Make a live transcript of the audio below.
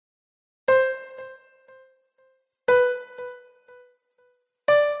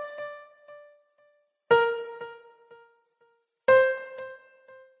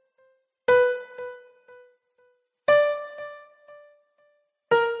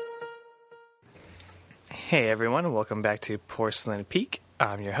Hey everyone, welcome back to Porcelain Peak.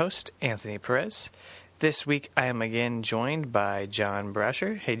 I'm your host, Anthony Perez. This week I am again joined by John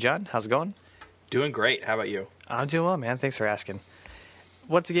Brasher. Hey John, how's it going? Doing great. How about you? I'm doing well, man. Thanks for asking.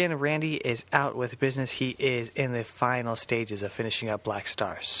 Once again, Randy is out with business. He is in the final stages of finishing up Black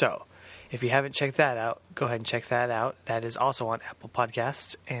Star. So, if you haven't checked that out, go ahead and check that out. That is also on Apple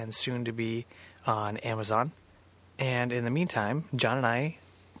Podcasts and soon to be on Amazon. And in the meantime, John and I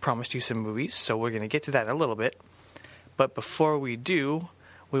promised you some movies, so we're going to get to that in a little bit. But before we do,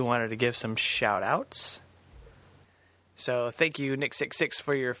 we wanted to give some shout-outs. So thank you, Nick66,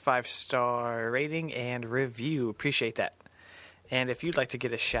 for your 5-star rating and review. Appreciate that. And if you'd like to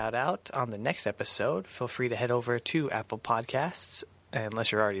get a shout-out on the next episode, feel free to head over to Apple Podcasts,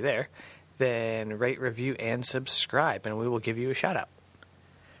 unless you're already there. Then rate, review, and subscribe, and we will give you a shout-out.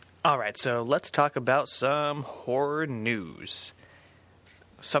 All right, so let's talk about some horror news.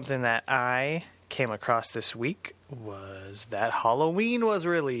 Something that I came across this week was that Halloween was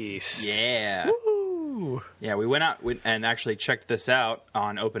released. Yeah. Woo! Yeah, we went out and actually checked this out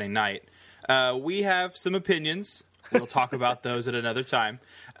on opening night. We have some opinions. We'll talk about those at another time.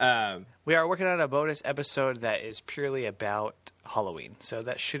 We are working on a bonus episode that is purely about Halloween, so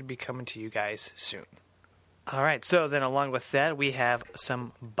that should be coming to you guys soon. All right, so then along with that, we have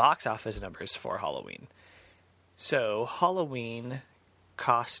some box office numbers for Halloween. So Halloween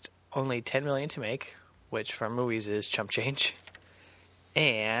cost only $10 million to make, which for movies is chump change.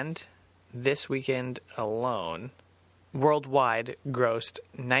 And this weekend alone, worldwide grossed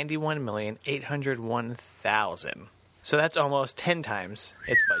 $91,801,000. So that's almost 10 times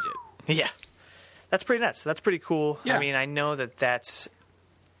its budget. Yeah. That's pretty nuts. That's pretty cool. Yeah. I mean, I know that that's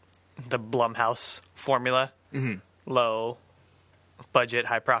the Blumhouse formula. Mm-hmm. Low budget,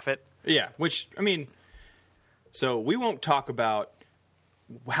 high profit. Yeah, which, I mean, so we won't talk about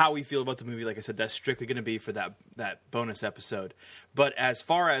how we feel about the movie. Like I said, that's strictly going to be for that bonus episode. But as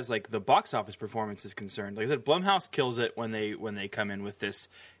far as like the box office performance is concerned, like I said, Blumhouse kills it when they come in with this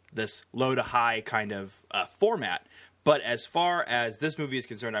low to high kind of format. But as far as this movie is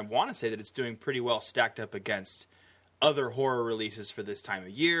concerned, I want to say that it's doing pretty well stacked up against other horror releases for this time of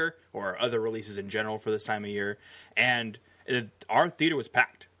year, or other releases in general for this time of year. And our theater was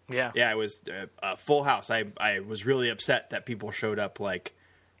packed. Yeah. Yeah, it was a full house. I was really upset that people showed up like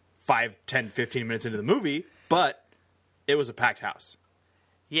 5, 10, 15 minutes into the movie, but it was a packed house.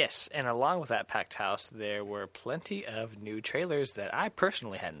 Yes, and along with that packed house, there were plenty of new trailers that I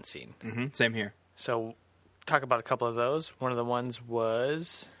personally hadn't seen. Mm-hmm. Same here. So, talk about a couple of those. One of the ones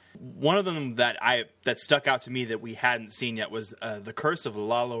was... One of them that stuck out to me that we hadn't seen yet was The Curse of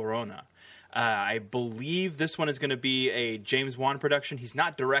La Llorona. I believe this one is going to be a James Wan production. He's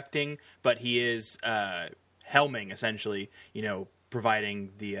not directing, but he is helming, essentially,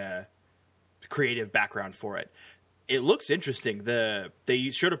 providing the creative background for it. It looks interesting. They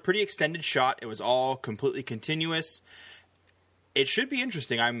showed a pretty extended shot. It was all completely continuous. It should be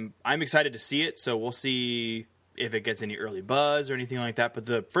interesting. I'm excited to see it, so we'll see if it gets any early buzz or anything like that. But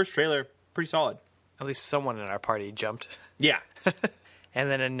the first trailer, pretty solid. At least someone in our party jumped. Yeah.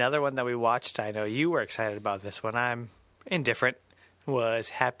 And then another one that we watched, I know you were excited about this one, I'm indifferent, was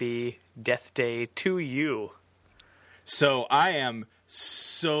Happy Death Day to You. So I am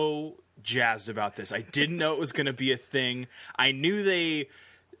so jazzed about this. I didn't know it was going to be a thing. I knew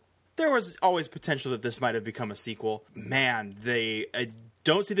there was always potential that this might have become a sequel. Man,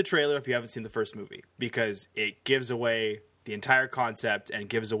 don't see the trailer if you haven't seen the first movie, because it gives away the entire concept and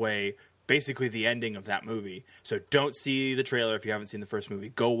gives away basically the ending of that movie. So don't see the trailer if you haven't seen the first movie.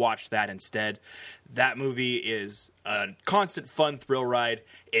 Go watch that instead. That movie is a constant fun thrill ride.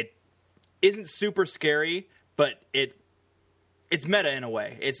 It isn't super scary, but it's meta in a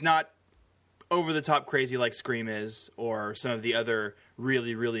way. It's not over-the-top crazy like Scream is, or some of the other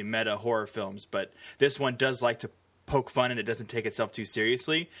really, really meta horror films. But this one does like to poke fun, and it doesn't take itself too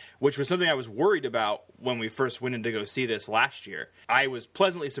seriously, which was something I was worried about when we first went in to go see this last year. I was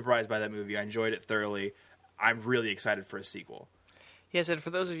pleasantly surprised by that movie. I enjoyed it thoroughly. I'm really excited for a sequel. Yes, and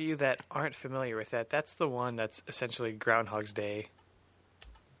for those of you that aren't familiar with that, that's the one that's essentially Groundhog's Day,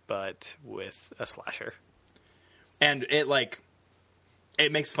 but with a slasher. And it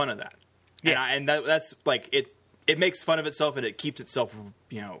makes fun of that. Yeah. And that's like it makes fun of itself, and it keeps itself,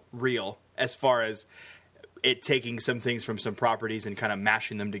 real as far as it taking some things from some properties and kind of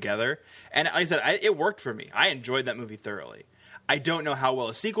mashing them together. And like I said, it worked for me. I enjoyed that movie thoroughly. I don't know how well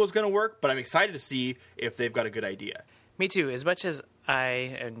a sequel is going to work, but I'm excited to see if they've got a good idea. Me too. As much as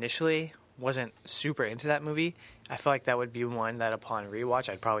I initially wasn't super into that movie, I feel like that would be one that upon rewatch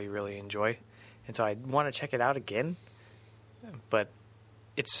I'd probably really enjoy. And so I'd want to check it out again. But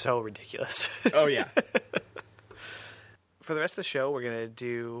It's so ridiculous. Oh, yeah. For the rest of the show, we're going to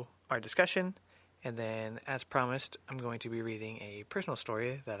do our discussion, and then, as promised, I'm going to be reading a personal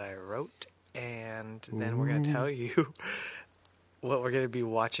story that I wrote, and then we're going to tell you what we're going to be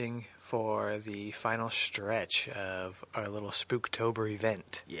watching for the final stretch of our little Spooktober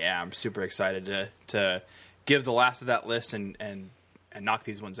event. Yeah, I'm super excited to give the last of that list and knock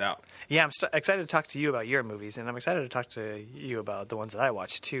these ones out. Yeah, I'm excited to talk to you about your movies, and I'm excited to talk to you about the ones that I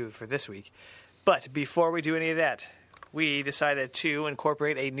watched, too, for this week. But before we do any of that, we decided to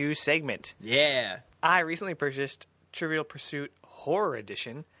incorporate a new segment. Yeah. I recently purchased Trivial Pursuit Horror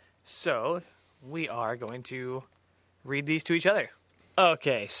Edition, so we are going to read these to each other.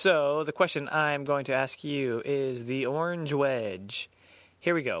 Okay, so the question I'm going to ask you is the Orange Wedge.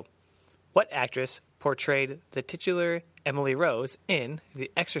 Here we go. What actress portrayed the titular Emily Rose in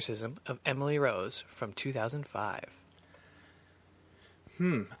The Exorcism of Emily Rose from 2005?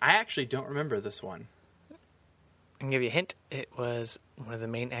 I actually don't remember this one. I can give you a hint. It was one of the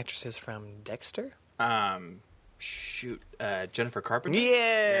main actresses from Dexter. Jennifer Carpenter?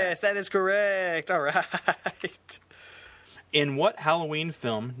 Yes, that is correct. All right. In what Halloween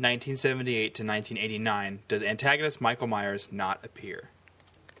film, 1978 to 1989, does antagonist Michael Myers not appear?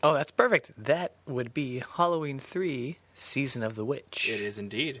 Oh, that's perfect. That would be Halloween 3, Season of the Witch. It is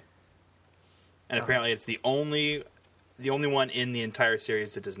indeed. And apparently it's the only one in the entire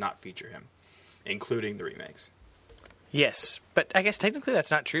series that does not feature him, including the remakes. Yes, but I guess technically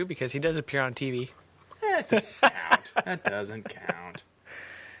that's not true because he does appear on TV. That doesn't count. That doesn't count.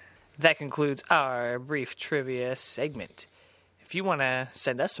 That concludes our brief trivia segment. If you want to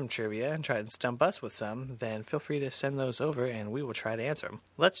send us some trivia and try and stump us with some, then feel free to send those over and we will try to answer them.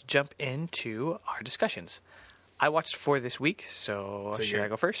 Let's jump into our discussions. I watched 4 this week, so should I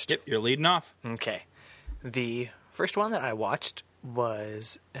go first? Yep, you're leading off. Okay. The first one that I watched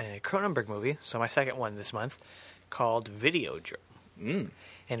was a Cronenberg movie, so my second one this month, called Videodrome.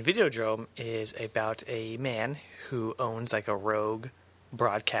 And Videodrome is about a man who owns like a rogue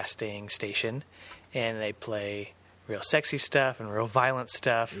broadcasting station, and they play real sexy stuff and real violent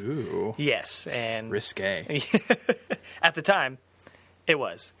stuff. Ooh. Yes, and risque. At the time, it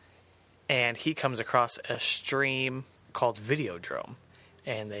was. And he comes across a stream called Videodrome,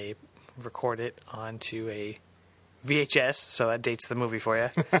 and they record it onto a VHS, so that dates the movie for you.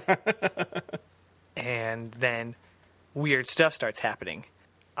 And then weird stuff starts happening.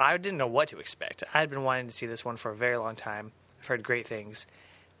 I didn't know what to expect. I had been wanting to see this one for a very long time. I've heard great things,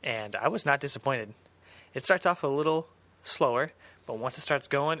 and I was not disappointed. It starts off a little slower, but once it starts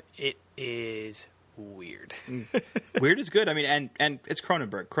going, it is weird. Weird is good. I mean, and it's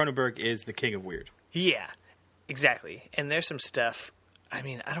Cronenberg. Cronenberg is the king of weird. Yeah, exactly. And there's some stuff, I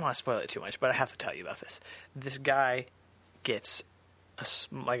mean, I don't want to spoil it too much, but I have to tell you about this. This guy gets a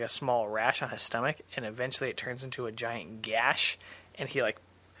small rash on his stomach, and eventually it turns into a giant gash, and he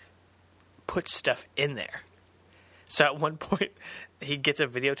puts stuff in there. So at one point, he gets a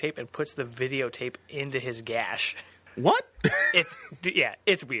videotape and puts the videotape into his gash. What?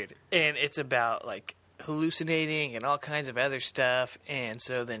 It's weird. And it's about hallucinating and all kinds of other stuff. And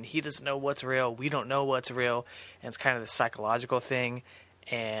so then he doesn't know what's real. We don't know what's real. And it's kind of the psychological thing.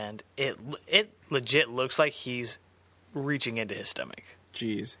 And it legit looks like he's reaching into his stomach.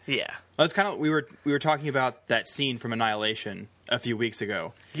 Jeez. Yeah. Well, it's kind of we were talking about that scene from Annihilation a few weeks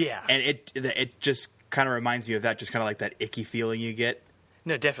ago. Yeah. And it just kind of reminds me of that, just kind of like that icky feeling you get.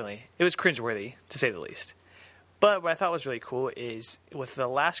 No, definitely. It was cringeworthy, to say the least. But what I thought was really cool is, with the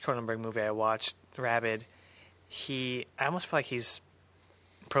last Cronenberg movie I watched, Rabid, I almost feel like he's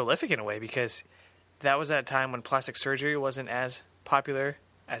prolific in a way, because that was at a time when plastic surgery wasn't as popular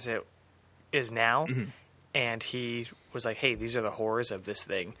as it is now. Mm-hmm. And he was like, hey, these are the horrors of this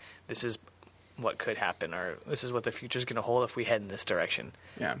thing. This is what could happen, or this is what the future's going to hold if we head in this direction.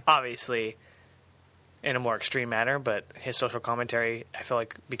 Yeah. Obviously, in a more extreme manner, but his social commentary, I feel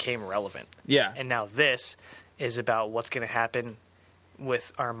like, became relevant. Yeah. And now this is about what's going to happen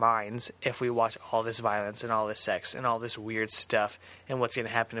with our minds if we watch all this violence and all this sex and all this weird stuff, and what's going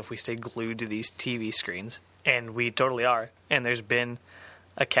to happen if we stay glued to these TV screens. And we totally are. And there's been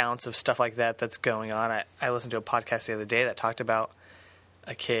accounts of stuff like that that's going on. I listened to a podcast the other day that talked about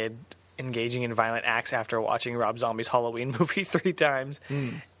a kid engaging in violent acts after watching Rob Zombie's Halloween movie 3 times.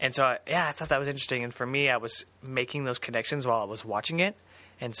 And so, I thought that was interesting. And for me, I was making those connections while I was watching it.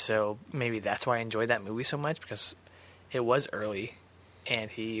 And so maybe that's why I enjoyed that movie so much, because it was early. And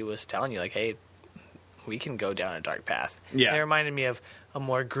he was telling you, hey, we can go down a dark path. Yeah. And it reminded me of a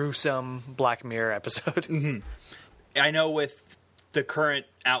more gruesome Black Mirror episode. Mm-hmm. I know with the current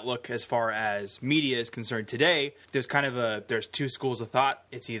outlook as far as media is concerned today, there's two schools of thought.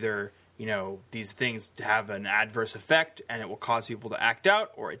 It's either, these things have an adverse effect and it will cause people to act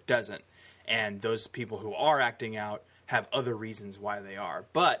out, or it doesn't. And those people who are acting out have other reasons why they are.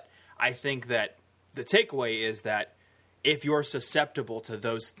 But I think that the takeaway is that if you're susceptible to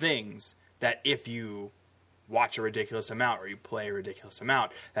those things, that if you watch a ridiculous amount or you play a ridiculous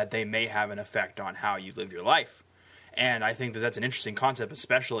amount, that they may have an effect on how you live your life. And I think that that's an interesting concept,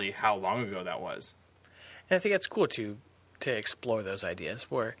 especially how long ago that was. And I think it's cool to explore those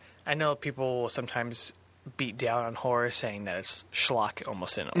ideas, where I know people will sometimes beat down on horror saying that it's schlock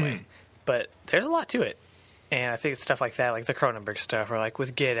almost in a way. But there's a lot to it. And I think it's stuff like that, like the Cronenberg stuff, or like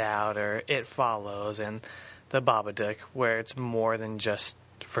with Get Out or It Follows and the Babadook, where it's more than just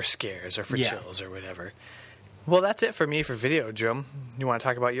for scares or for chills or whatever. Well, that's it for me for Videodrome. You want to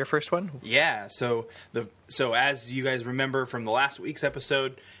talk about your first one? Yeah. So as you guys remember from the last week's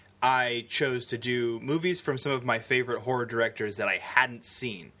episode, I chose to do movies from some of my favorite horror directors that I hadn't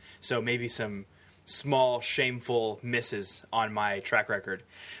seen. So maybe some small, shameful misses on my track record.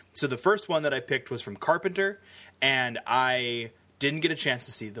 So the first one that I picked was from Carpenter, and I didn't get a chance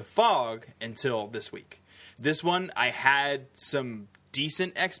to see The Fog until this week. This one I had some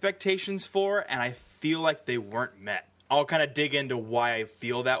decent expectations for, and I feel like they weren't met. I'll kind of dig into why I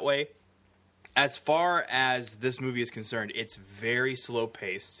feel that way. As far as this movie is concerned, it's very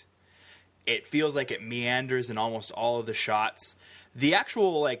slow-paced. It feels like it meanders in almost all of the shots. The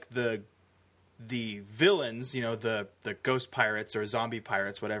actual, the villains, the ghost pirates or zombie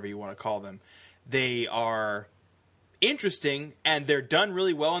pirates, whatever you want to call them, they are interesting, and they're done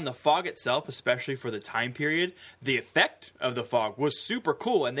really well in The Fog itself, especially for the time period. The effect of The Fog was super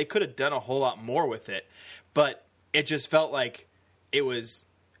cool, and they could have done a whole lot more with it. But it just felt like it was,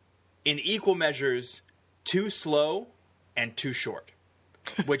 in equal measures, too slow and too short.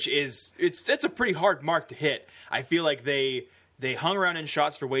 Which is, it's a pretty hard mark to hit. I feel like they hung around in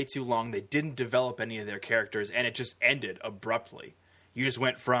shots for way too long. They didn't develop any of their characters, and it just ended abruptly. You just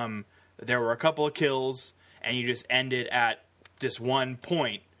went from, there were a couple of kills, and you just ended at this one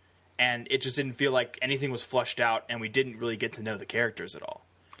point, and it just didn't feel like anything was flushed out, and we didn't really get to know the characters at all.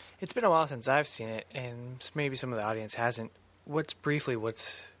 It's been a while since I've seen it, and maybe some of the audience hasn't. What's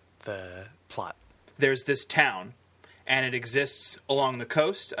the plot? There's this town, and it exists along the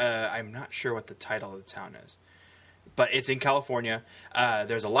coast. I'm not sure what the title of the town is, but it's in California.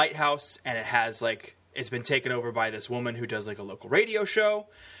 There's a lighthouse, and it has, it's been taken over by this woman who does, a local radio show.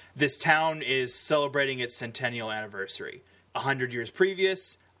 This town is celebrating its centennial anniversary. 100 years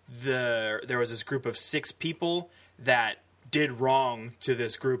previous, there was this group of 6 people that did wrong to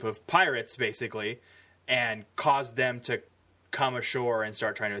this group of pirates, basically, and caused them to come ashore and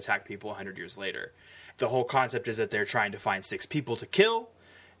start trying to attack people 100 years later. The whole concept is that they're trying to find 6 people to kill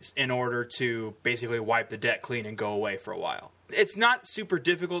in order to basically wipe the debt clean and go away for a while. It's not super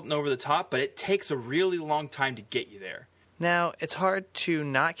difficult and over the top, but it takes a really long time to get you there. Now, it's hard to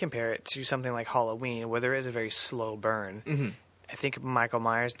not compare it to something like Halloween, where there is a very slow burn. Mm-hmm. I think Michael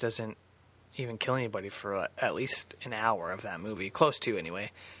Myers doesn't even kill anybody for at least an hour of that movie, close to anyway,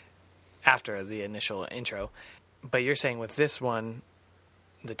 after the initial intro. But you're saying with this one,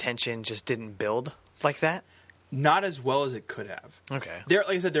 the tension just didn't build like that? Not as well as it could have. Okay. Like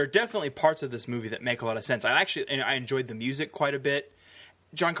I said, there are definitely parts of this movie that make a lot of sense. I enjoyed the music quite a bit.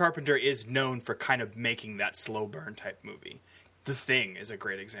 John Carpenter is known for kind of making that slow burn type movie. The Thing is a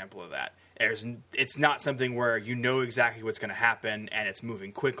great example of that. It's not something where you know exactly what's going to happen and it's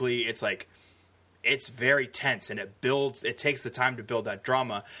moving quickly. It's very tense, and it takes the time to build that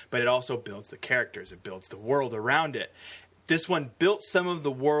drama, but it also builds the characters. It builds the world around it. This one built some of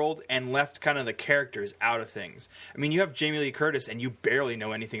the world and left kind of the characters out of things. I mean, you have Jamie Lee Curtis, and you barely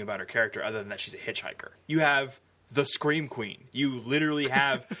know anything about her character other than that she's a hitchhiker. You have the Scream Queen. You literally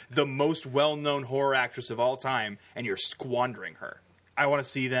have the most well-known horror actress of all time, and you're squandering her. I want to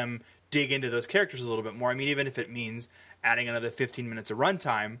see them dig into those characters a little bit more. I mean, even if it means adding another 15 minutes of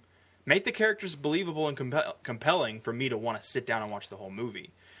runtime, make the characters believable and compelling for me to want to sit down and watch the whole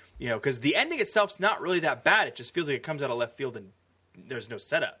movie. Because the ending itself's not really that bad. It just feels like it comes out of left field and there's no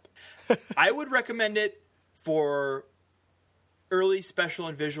setup. I would recommend it for early special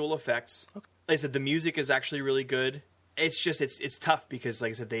and visual effects. Okay. Like I said, the music is actually really good. It's just, it's tough because, like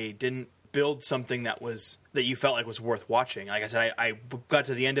I said, they didn't build something that you felt like was worth watching. Like I said, I got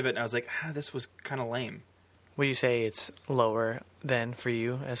to the end of it and I was like, this was kind of lame. Would you say it's lower than for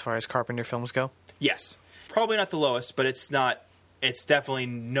you as far as Carpenter films go? Yes. Probably not the lowest, but it's not. It's definitely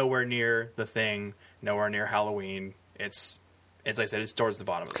nowhere near The Thing, nowhere near Halloween. It's like I said, it's towards the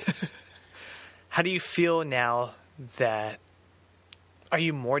bottom of the list. How do you feel now that Are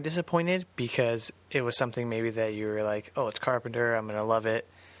you more disappointed because it was something maybe that you were like, oh, it's Carpenter, I'm going to love it,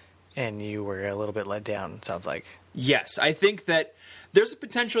 and you were a little bit let down, sounds like? Yes, I think that there's a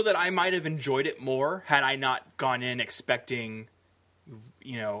potential that I might have enjoyed it more had I not gone in expecting,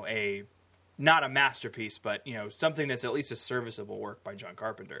 not a masterpiece, but, something that's at least a serviceable work by John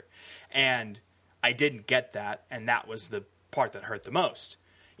Carpenter. And I didn't get that, and that was the part that hurt the most.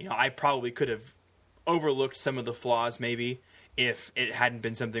 I probably could have overlooked some of the flaws maybe if it hadn't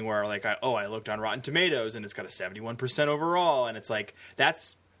been something where I looked on Rotten Tomatoes and it's got a 71% overall, and it's like,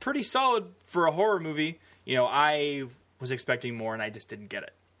 that's pretty solid for a horror movie. I was expecting more and I just didn't get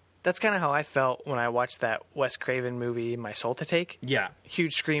it. That's kind of how I felt when I watched that Wes Craven movie, My Soul to Take. Yeah.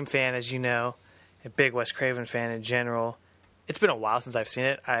 Huge Scream fan, as you know. A big Wes Craven fan in general. It's been a while since I've seen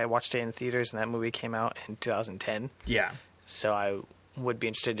it. I watched it in theaters and that movie came out in 2010. Yeah. So I would be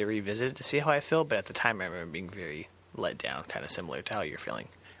interested to revisit it to see how I feel, but at the time I remember being very let down, kind of similar to how you're feeling.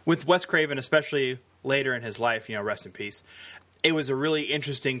 With Wes Craven, especially later in his life, rest in peace, it was a really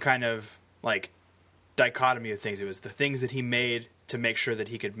interesting kind of dichotomy of things. It was the things that he made to make sure that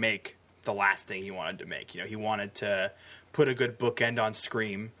he could make the last thing he wanted to make. He wanted to put a good bookend on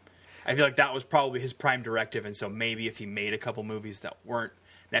Scream. I feel like that was probably his prime directive, and so maybe if he made a couple movies that weren't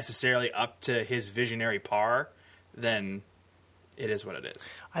necessarily up to his visionary par, then it is what it is.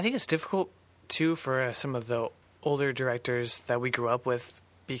 I think it's difficult, too, for some of the older directors that we grew up with,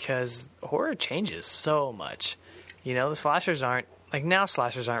 because horror changes so much. The slashers aren't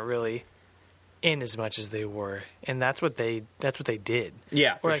really in as much as they were, and that's what they did.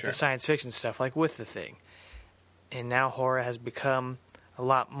 Yeah, for or sure. The science fiction stuff, like with The Thing. And now horror has become a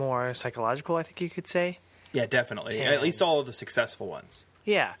lot more psychological, I think you could say. Yeah, definitely. And at least all of the successful ones.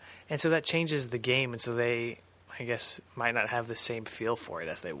 Yeah, and so that changes the game, and so they, I guess, might not have the same feel for it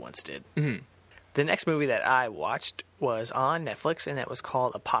as they once did. Mm-hmm. The next movie that I watched was on Netflix, and it was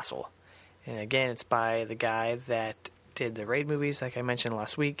called Apostle. And again, it's by the guy that did the Raid movies, like I mentioned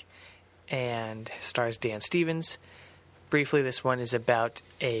last week, and stars Dan Stevens. Briefly, this one is about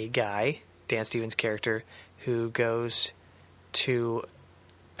a guy, Dan Stevens' character, who goes to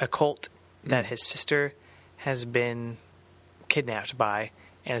a cult that his sister has been kidnapped by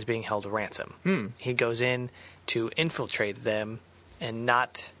and is being held ransom. He goes in to infiltrate them and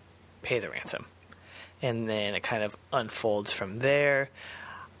not pay the ransom. And then it kind of unfolds from there.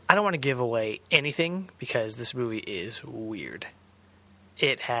 I don't want to give away anything because this movie is weird.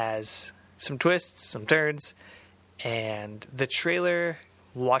 It has some twists, some turns, and the trailer,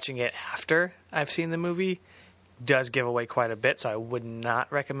 watching it after I've seen the movie, does give away quite a bit, so I would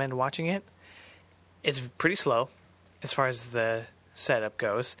not recommend watching it. It's pretty slow as far as the setup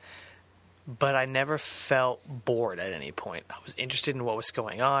goes, but I never felt bored at any point. I was interested in what was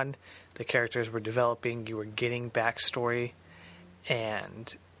going on. The characters were developing. You were getting backstory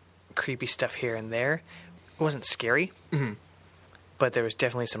and creepy stuff here and there. It wasn't scary, but there was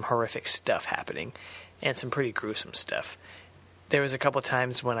definitely some horrific stuff happening and some pretty gruesome stuff. There was a couple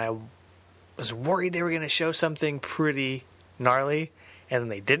times when I was worried they were going to show something pretty gnarly, and then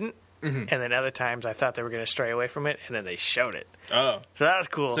they didn't. And then other times I thought they were going to stray away from it, and then they showed it. Oh. So that was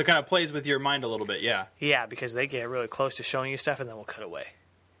cool. So it kind of plays with your mind a little bit, yeah. Yeah, because they get really close to showing you stuff, and then we'll cut away.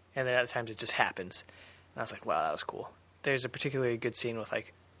 And then other times it just happens. And I was like, wow, that was cool. There's a particularly good scene with,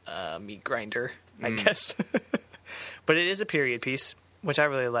 a meat grinder, I guess. But it is a period piece, which I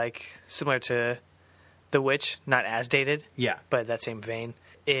really like, similar to The Witch, not as dated. Yeah. But that same vein.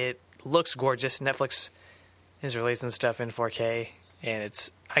 It looks gorgeous. Netflix is releasing stuff in 4K, and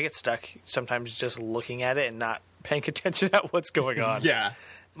I get stuck sometimes just looking at it and not paying attention at what's going on. Yeah.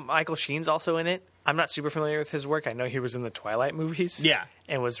 Michael Sheen's also in it. I'm not super familiar with his work. I know he was in the Twilight movies. Yeah.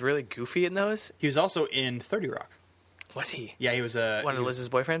 And was really goofy in those. He was also in 30 Rock. Was he? Yeah, he was one of Liz's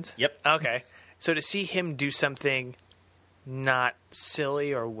boyfriends? Yep. Okay. So to see him do something not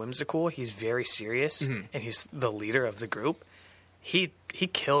silly or whimsical, he's very serious, and he's the leader of the group. He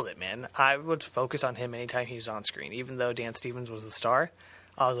killed it, man. I would focus on him anytime he was on screen. Even though Dan Stevens was the star,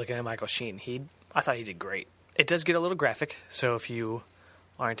 I was looking at Michael Sheen. I thought he did great. It does get a little graphic, so if you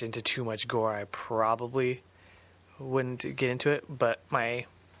aren't into too much gore, I probably wouldn't get into it. But my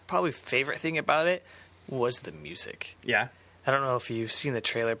probably favorite thing about it was the music. Yeah. I don't know if you've seen the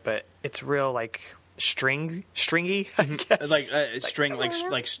trailer, but it's real stringy, I guess.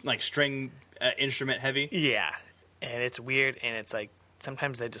 String instrument heavy. Yeah. And it's weird, and it's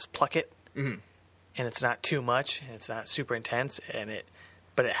sometimes they just pluck it, and it's not too much, and it's not super intense,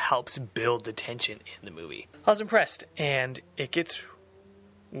 but it helps build the tension in the movie. I was impressed, and it gets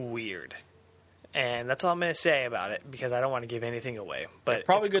weird. And that's all I'm going to say about it, because I don't want to give anything away. But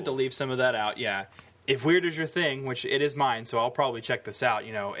probably good to leave some of that out, yeah. if weird is your thing, which it is mine, so I'll probably check this out.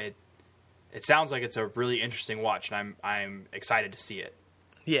 You know, it sounds like it's a really interesting watch, and I'm excited to see it.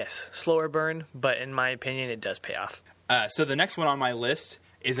 Yes, slower burn, but in my opinion, it does pay off. So the next one on my list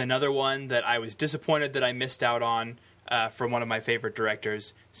is another one that I was disappointed that I missed out on from one of my favorite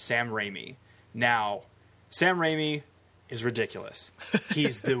directors, Sam Raimi. Now, Sam Raimi is ridiculous.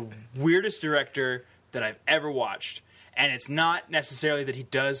 He's the weirdest director that I've ever watched. And it's not necessarily that he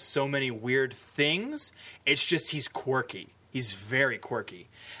does so many weird things. It's just he's quirky. He's very quirky.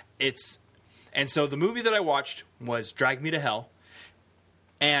 And so the movie that I watched was Drag Me to Hell.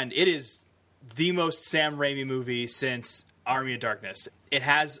 And it is the most Sam Raimi movie since Army of Darkness. It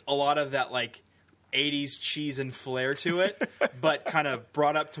has a lot of that, like, 80s cheese and flair to it, but kind of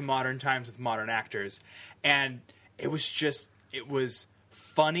brought up to modern times with modern actors. And it was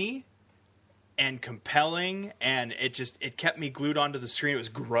funny and compelling, and it kept me glued onto the screen. It was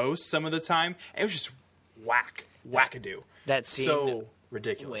gross some of the time. It was just wackadoo. That scene so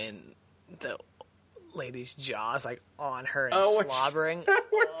ridiculous. When the lady's jaw's like on her and Oh, slobbering.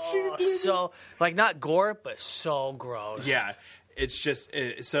 What you So like not gore, but so gross. Yeah, it's just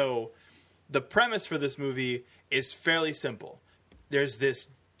so. The premise for this movie is fairly simple. There's this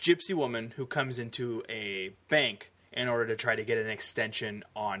gypsy woman who comes into a bank in order to try to get an extension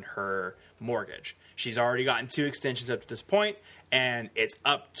on her mortgage. She's already gotten 2 extensions up to this point, and it's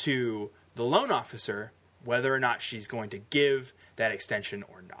up to the loan officer whether or not she's going to give that extension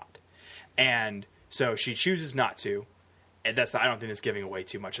or not. And so she chooses not to, and I don't think that's giving away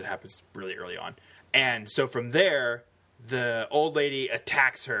too much. It happens really early on. And so from there, the old lady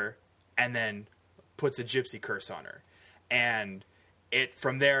attacks her and then puts a gypsy curse on her. And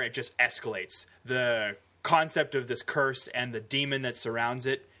from there, it just escalates. The concept of this curse and the demon that surrounds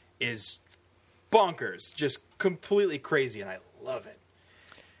it is bonkers, just completely crazy, and I love it.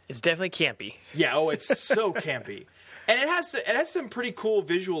 It's definitely campy. Yeah, it's so campy. And it has some pretty cool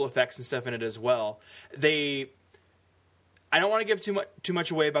visual effects and stuff in it as well. I don't want to give too much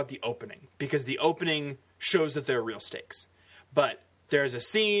away about the opening, because the opening shows that there are real stakes. But there's a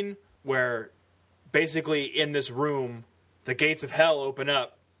scene where basically in this room, the gates of hell open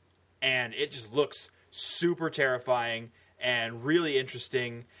up, and it just looks super terrifying and really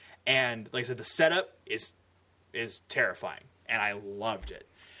interesting. And like I said, the setup is terrifying, and I loved it.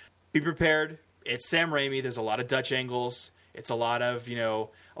 Be prepared. It's Sam Raimi. There's a lot of Dutch angles. It's a lot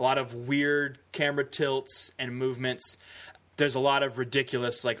of weird camera tilts and movements. There's a lot of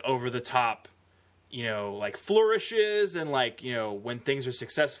ridiculous, like, over the top, like flourishes, and like, when things are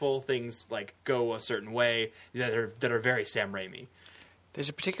successful, things like go a certain way that are very Sam Raimi. There's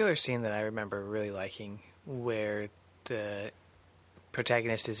a particular scene that I remember really liking where the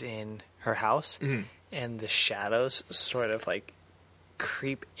protagonist is in her house, mm-hmm. and the shadows sort of like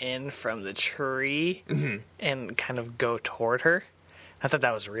creep in from the tree mm-hmm. and kind of go toward her. I thought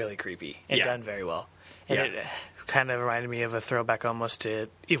that was really creepy and done very well. And it kind of reminded me of a throwback almost to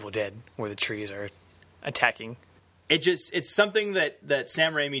Evil Dead, where the trees are attacking. It's something that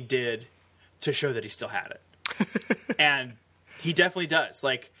Sam Raimi did to show that he still had it. And he definitely does.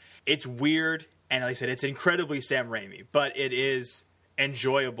 Like, it's weird, and like I said, it's incredibly Sam Raimi, but it is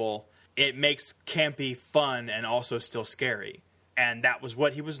enjoyable. It makes campy fun and also still scary. And that was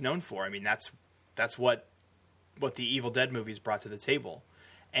what he was known for. I mean, that's what the Evil Dead movies brought to the table.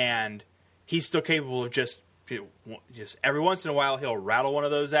 And he's still capable of just every once in a while he'll rattle one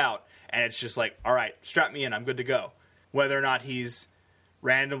of those out, and it's just like, all right, strap me in, I'm good to go. Whether or not he's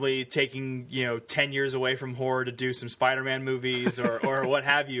randomly taking 10 years away from horror to do some Spider-Man movies or what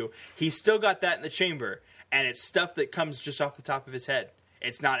have you, he's still got that in the chamber, and it's stuff that comes just off the top of his head.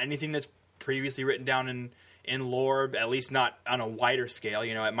 It's not anything that's previously written down in lore, at least not on a wider scale.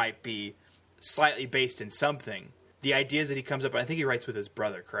 It might be slightly based in something. The ideas that he comes up with, I think he writes with his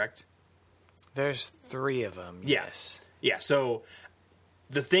brother, correct? There's 3 of them, yes. Yeah, so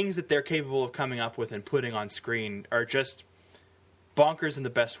the things that they're capable of coming up with and putting on screen are just bonkers in the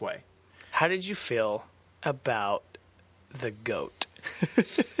best way. How did you feel about the goat?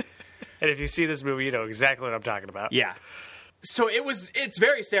 And if you see this movie, you know exactly what I'm talking about. Yeah. So it's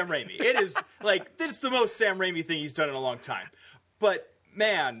very Sam Raimi. It is like, it's the most Sam Raimi thing he's done in a long time. But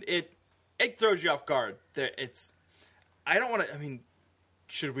man, it throws you off guard.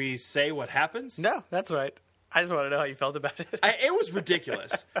 Should we say what happens? No, that's right. I just want to know how you felt about it. It was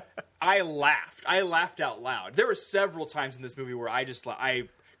ridiculous. I laughed. I laughed out loud. There were several times in this movie where I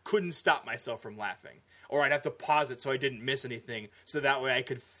couldn't stop myself from laughing. Or I'd have to pause it so I didn't miss anything, so that way I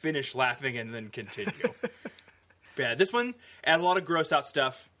could finish laughing and then continue. Yeah, this one had a lot of gross out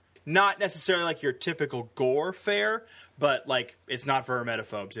stuff. not necessarily like your typical gore fare, but like it's not for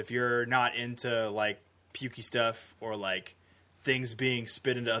hermetophobes. If you're not into like pukey stuff or like things being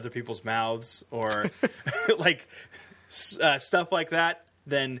spit into other people's mouths or like stuff like that,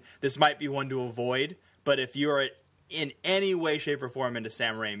 then this might be one to avoid. But if you're in any way, shape, or form into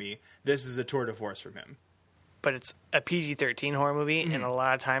Sam Raimi, this is a tour de force from him. But it's a PG-13 horror movie, and a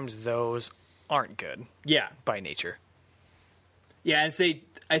lot of times those aren't good. Yeah. By nature. Yeah, and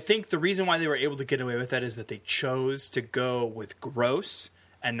I think the reason why they were able to get away with that is that they chose to go with gross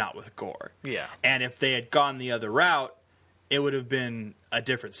and not with gore. Yeah. And if they had gone the other route, it would have been a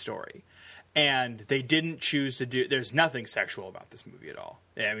different story. And they didn't choose to do... There's nothing sexual about this movie at all.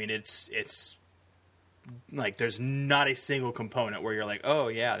 I mean, it's like, there's not a single component where you're like, oh,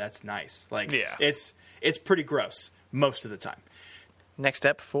 yeah, that's nice. Like, yeah. It's pretty gross most of the time. Next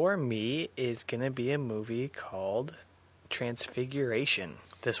up for me is going to be a movie called Transfiguration.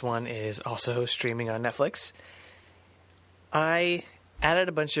 This one is also streaming on Netflix. I added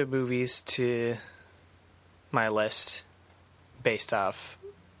a bunch of movies to my list based off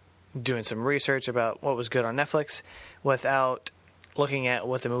doing some research about what was good on Netflix without looking at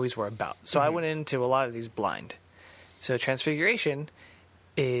what the movies were about. So I went into a lot of these blind. So Transfiguration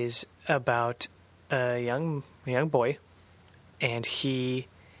is about a young boy, and he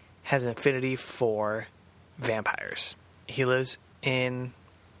has an affinity for vampires. He lives in,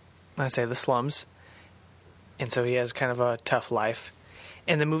 let's say, the slums, and so he has kind of a tough life.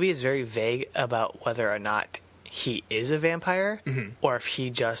 And the movie is very vague about whether or not he is a vampire or if he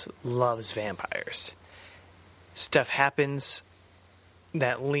just loves vampires. Stuff happens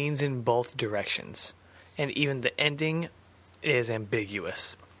that leans in both directions, and even the ending is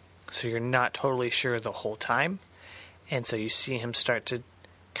ambiguous. So you're not totally sure the whole time, and so you see him start to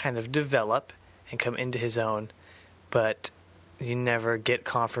kind of develop and come into his own, but you never get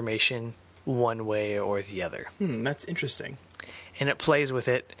confirmation one way or the other. That's interesting. And it plays with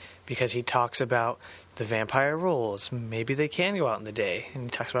it because he talks about the vampire rules. Maybe they can go out in the day. And he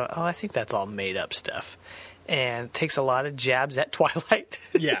talks about, I think that's all made up stuff. And takes a lot of jabs at Twilight.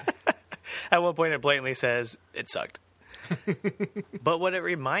 Yeah. At one point it blatantly says, it sucked. But what it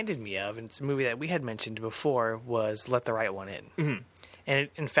reminded me of, and it's a movie that we had mentioned before, was Let the Right One In. And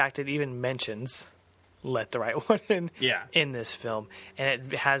in fact, it even mentions Let the Right One In in this film.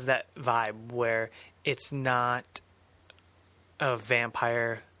 And it has that vibe where it's not a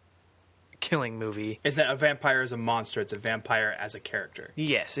vampire killing movie. It's not a vampire as a monster, it's a vampire as a character.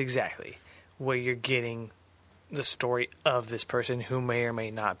 Yes, exactly. Where you're getting the story of this person who may or may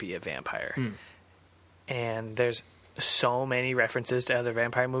not be a vampire. And there's so many references to other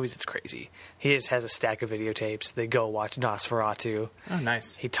vampire movies, it's crazy. He just has a stack of videotapes. They go watch Nosferatu. Oh,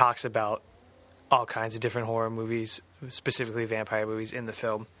 nice. He talks about all kinds of different horror movies, specifically vampire movies, in the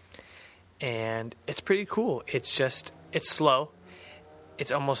film. And it's pretty cool. It's slow.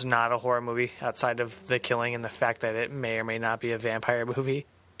 It's almost not a horror movie outside of the killing and the fact that it may or may not be a vampire movie.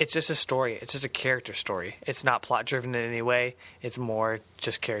 It's just a story. It's just a character story. It's not plot-driven in any way. It's more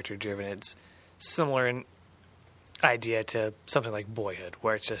just character-driven. It's similar in idea to something like Boyhood,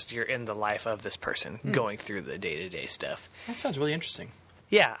 where it's just you're in the life of this person going through the day-to-day stuff. That sounds really interesting.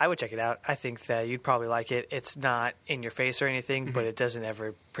 Yeah, I would check it out. I think that you'd probably like it. It's not in your face or anything, but it doesn't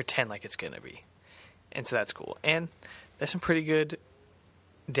ever pretend like it's going to be. And so that's cool. And there's some pretty good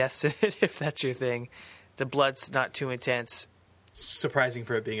deaths in it, if that's your thing. The blood's not too intense. Surprising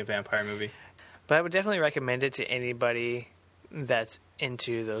for it being a vampire movie. But I would definitely recommend it to anybody that's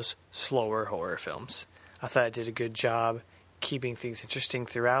into those slower horror films. I thought it did a good job keeping things interesting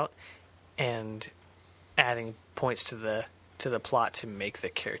throughout and adding points to the plot to make the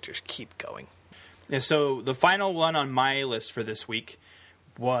characters keep going. Yeah, so the final one on my list for this week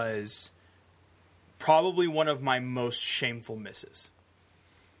was probably one of my most shameful misses.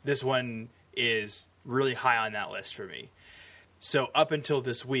 This one is really high on that list for me. So up until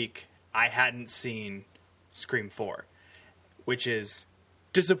this week, I hadn't seen Scream 4, which is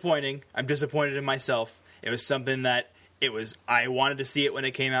disappointing. I'm disappointed in myself. It was something that I wanted to see it when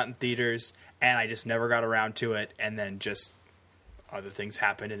it came out in theaters, and I just never got around to it, and then just other things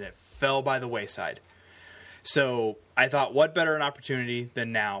happened, and it fell by the wayside. So I thought, what better an opportunity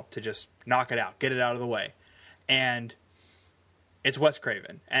than now to just knock it out, get it out of the way. And it's Wes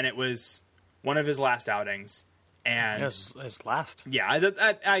Craven, and it was one of his last outings. And his last. Yeah,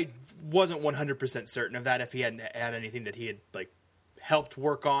 I wasn't 100% certain of that, if he hadn't had anything that he had like helped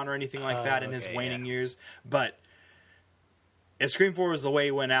work on or anything like that in his waning years. But if Scream 4 was the way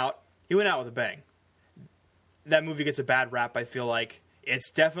he went out with a bang. That movie gets a bad rap, I feel like.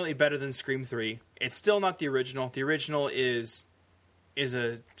 It's definitely better than Scream 3. It's still not the original. The original is is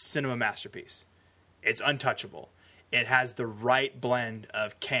a cinema masterpiece. It's untouchable. It has the right blend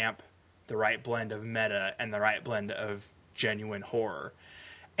of camp, the right blend of meta, and the right blend of genuine horror.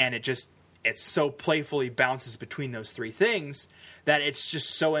 And it so playfully bounces between those three things that it's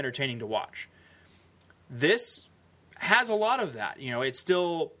just so entertaining to watch. This has a lot of that. It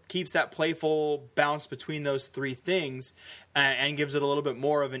still keeps that playful bounce between those three things and gives it a little bit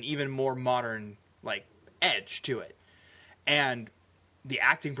more of an even more modern edge to it. And the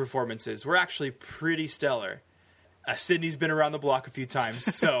acting performances were actually pretty stellar. Sydney's been around the block a few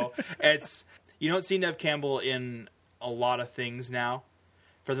times, so you don't see Neve Campbell in a lot of things now.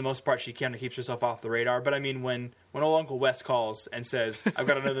 For the most part, she kind of keeps herself off the radar. But I mean, when old Uncle Wes calls and says, "I've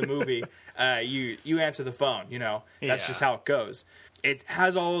got another movie," you answer the phone. That's just how it goes. It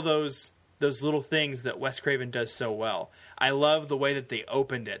has all of those little things that Wes Craven does so well. I love the way that they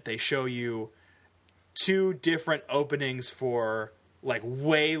opened it. They show you 2 different openings for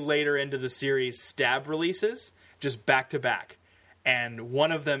way later into the series stab releases, just back to back, and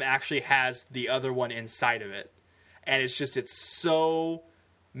one of them actually has the other one inside of it, and it's so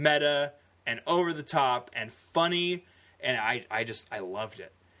meta and over the top and funny, and I loved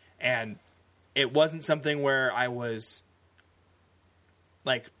it. And it wasn't something where I was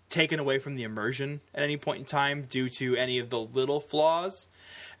taken away from the immersion at any point in time due to any of the little flaws.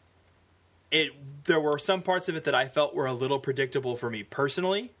 There were some parts of it that I felt were a little predictable for me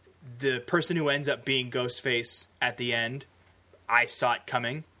personally. The person who ends up being Ghostface at the end, I saw it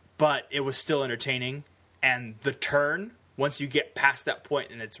coming, but it was still entertaining. And the turn, once you get past that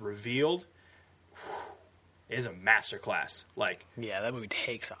point and it's revealed, is a masterclass. Yeah, that movie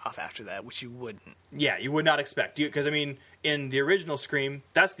takes off after that, which you wouldn't. Yeah, you would not expect. Because, in the original Scream,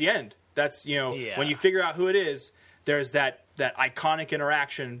 that's the end. That's, when you figure out who it is, there's that iconic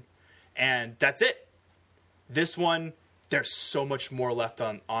interaction, and that's it. This one, there's so much more left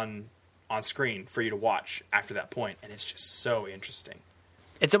on screen for you to watch after that point, and it's just so interesting.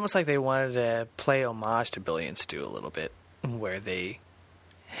 It's almost like they wanted to play homage to Billy and Stu a little bit, where they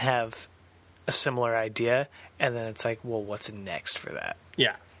have a similar idea, and then it's well, what's next for that?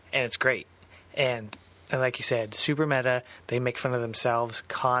 Yeah. And it's great. And like you said, super meta. They make fun of themselves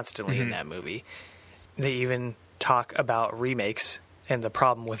constantly in that movie. They even talk about remakes and the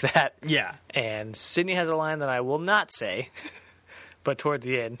problem with that. Yeah. And Sydney has a line that I will not say, but toward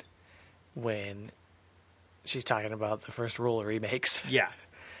the end, when she's talking about the first rule of remakes. Yeah.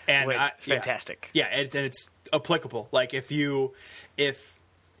 And it's fantastic. Yeah, and it's applicable. If you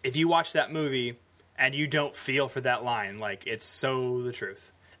watch that movie and you don't feel for that line, it's so the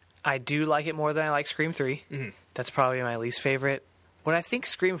truth. I do like it more than I like Scream 3. Mm-hmm. That's probably my least favorite. What I think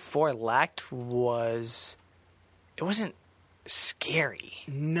Scream 4 lacked was it wasn't scary.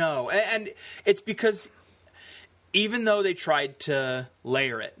 No, and it's because even though they tried to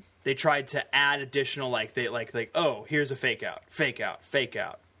layer it, they tried to add additional oh, here's a fake out.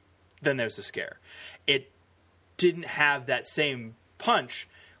 Then there's the scare. It didn't have that same punch.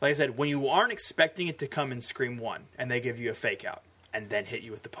 Like I said, when you aren't expecting it to come in Scream 1 and they give you a fake out and then hit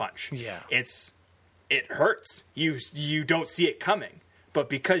you with the punch. Yeah. It hurts. You don't see it coming. But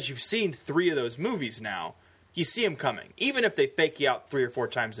because you've seen 3 of those movies now, you see them coming. Even if they fake you out 3 or 4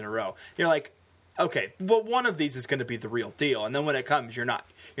 times in a row, you're like, okay, well, one of these is going to be the real deal. And then when it comes, you're not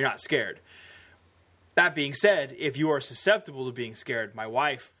scared. That being said, if you are susceptible to being scared, my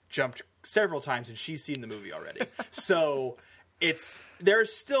wife jumped several times and she's seen the movie already. So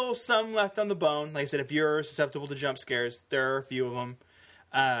there's still some left on the bone. Like I said, if you're susceptible to jump scares, there are a few of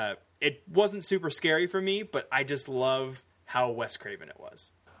them. It wasn't super scary for me, but I just love how Wes Craven it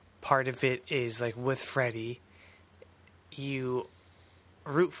was. Part of it is with Freddy, you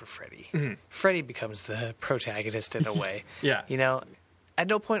root for Freddy. Mm-hmm. Freddy becomes the protagonist in a way. Yeah. At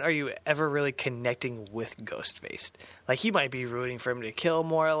no point are you ever really connecting with Ghostface. You might be rooting for him to kill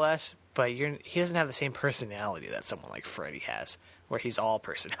more or less, but he doesn't have the same personality that someone like Freddy has, where he's all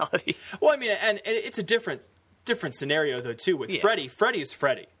personality. Well, and it's a different scenario though too with Freddy. Freddy is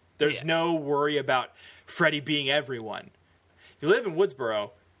Freddy. There's no worry about Freddy being everyone. If you live in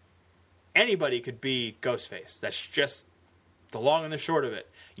Woodsboro, anybody could be Ghostface. That's just the long and the short of it.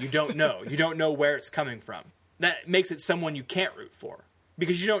 You don't know. You don't know where it's coming from. That makes it someone you can't root for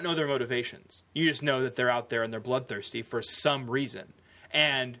because you don't know their motivations. You just know that they're out there and they're bloodthirsty for some reason.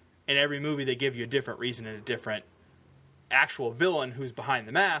 And in every movie, they give you a different reason and a different actual villain who's behind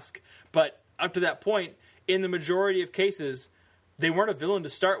the mask. But up to that point, in the majority of cases, they weren't a villain to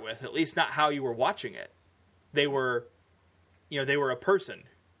start with, at least not how you were watching it. They were a person,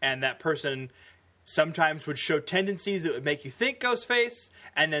 and that person sometimes would show tendencies that would make you think Ghostface,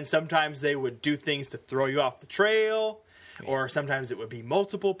 and then sometimes they would do things to throw you off the trail. or sometimes it would be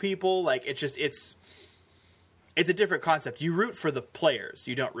multiple people. Like, it's a different concept. You root for the players.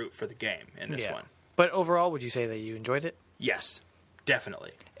 You don't root for the game in this one. But overall, would you say that you enjoyed it? Yes,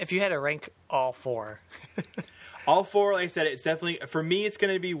 definitely. If you had to rank all four. All four, like I said, it's definitely, for me, it's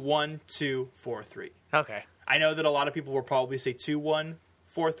going to be 1, 2, 4, 3. Okay. I know that a lot of people will probably say 2, 1,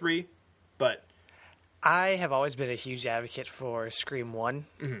 4, 3, but I have always been a huge advocate for Scream 1.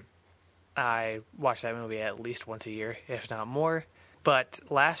 Mm-hmm. I watch that movie at least once a year, if not more. But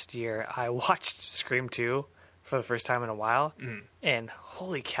last year, I watched Scream 2 for the first time in a while, and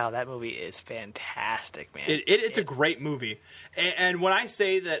holy cow, that movie is fantastic, man. It's a great movie. And when I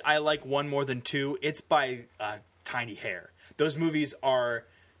say that I like 1 more than 2, it's by a tiny hair. Those movies are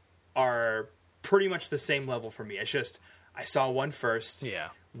pretty much the same level for me. It's just, I saw 1 first. Yeah.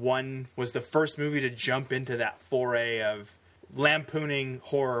 1 was the first movie to jump into that foray of lampooning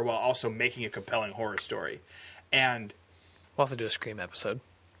horror while also making a compelling horror story. And we'll have to do a Scream episode.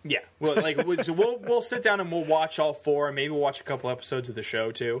 Yeah, well, so we'll sit down and we'll watch all 4, and maybe we'll watch a couple episodes of the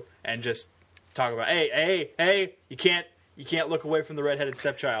show too, and just talk about hey, you can't look away from the redheaded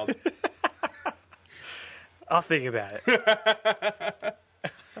stepchild. I'll think about it.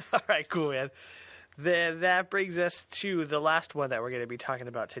 All right, cool, man. Then that brings us to the last one that we're going to be talking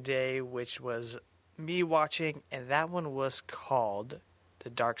about today, which was me watching, and that one was called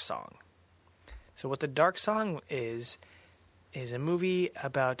The Dark Song. So what The Dark Song is a movie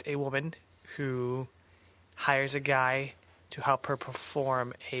about a woman who hires a guy to help her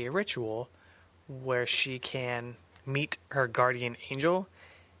perform a ritual where she can meet her guardian angel,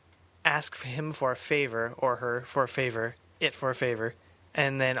 ask for him for a favor, or her for a favor, it for a favor,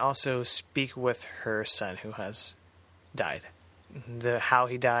 and then also speak with her son who has died. How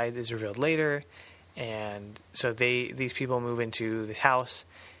he died is revealed later, and so these people move into this house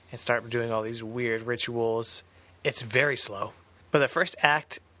and start doing all these weird rituals. It's very slow. But the first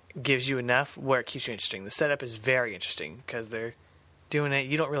act gives you enough where it keeps you interesting. The setup is very interesting because they're doing it.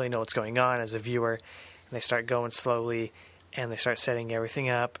 You don't really know what's going on as a viewer. And they start going slowly, and they start setting everything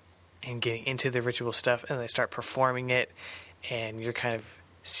up and getting into the ritual stuff, and they start performing it. And you're kind of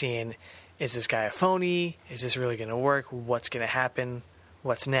seeing, is this guy a phony? Is this really going to work? What's going to happen?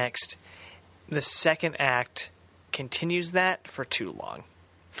 What's next? The second act continues that for too long.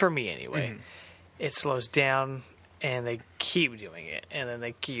 For me, anyway. Mm-hmm. It slows down, and they keep doing it, and then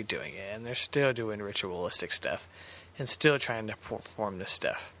they keep doing it, and they're still doing ritualistic stuff and still trying to perform this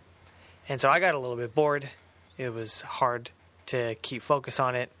stuff. And so I got a little bit bored. It was hard to keep focus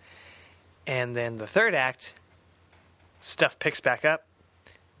on it. And then the third act, stuff picks back up,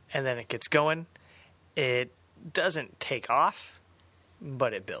 and then it gets going. It doesn't take off,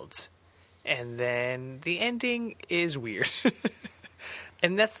 but it builds. And then the ending is weird.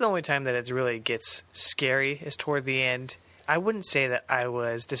 And that's the only time that it really gets scary, is toward the end. I wouldn't say that I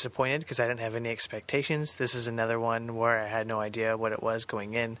was disappointed because I didn't have any expectations. This is another one where I had no idea what it was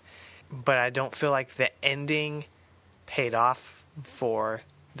going in. But I don't feel like the ending paid off for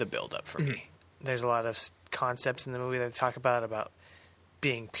the build-up for me. There's a lot of concepts in the movie that they talk about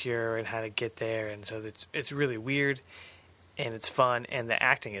being pure and how to get there. And so it's really weird, and it's fun, and the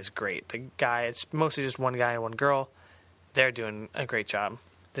acting is great. The guy, it's mostly just one guy and one girl. They're doing a great job.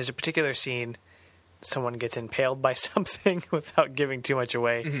 There's a particular scene, someone gets impaled by something without giving too much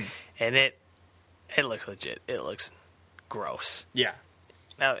away, and it looks legit. It looks gross. Yeah.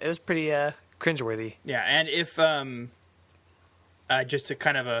 Now, it was pretty cringeworthy. Yeah, and if just a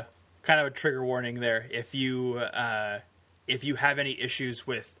kind of a trigger warning there, if you have any issues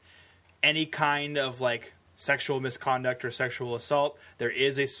with any kind of like sexual misconduct or sexual assault, there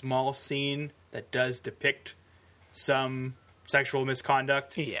is a small scene that does depict some sexual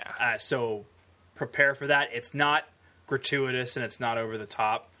misconduct. Yeah. So prepare for that. It's not gratuitous and it's not over the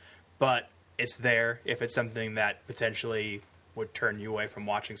top, but it's there. If it's something that potentially would turn you away from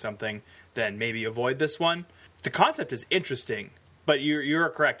watching something, then maybe avoid this one. The concept is interesting, but you're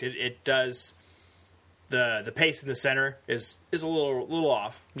correct. It does, the pace in the center is a little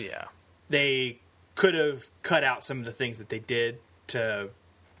off. Yeah. They could have cut out some of the things that they did to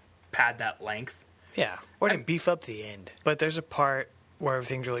pad that length. Yeah, or to beef up the end. But there's a part where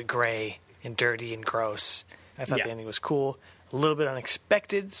everything's really gray and dirty and gross. I thought the ending was cool. A little bit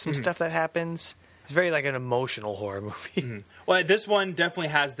unexpected, some stuff that happens. It's very like an emotional horror movie. Well, this one definitely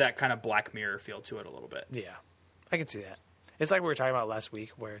has that kind of Black Mirror feel to it a little bit. Yeah, I can see that. It's like we were talking about last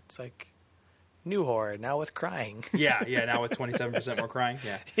week, where it's like new horror, now with crying. yeah, now with 27% more crying.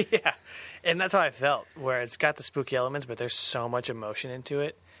 Yeah. Yeah, and that's how I felt, where it's got the spooky elements, but there's so much emotion into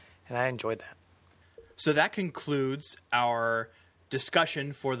it, and I enjoyed that. So that concludes our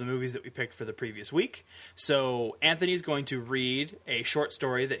discussion for the movies that we picked for the previous week. So Anthony's going to read a short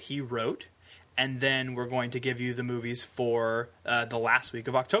story that he wrote, and then we're going to give you the movies for the last week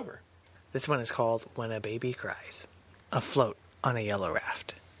of October. This one is called When a Baby Cries. Afloat on a yellow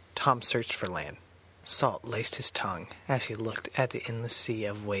raft, Tom searched for land. Salt laced his tongue as he looked at the endless sea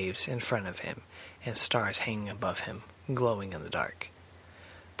of waves in front of him and stars hanging above him, glowing in the dark.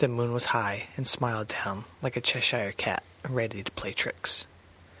 The moon was high and smiled down like a Cheshire cat ready to play tricks.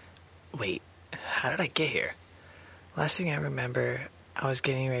 Wait, how did I get here? Last thing I remember, I was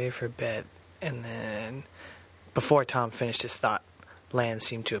getting ready for bed, and then... Before Tom finished his thought, land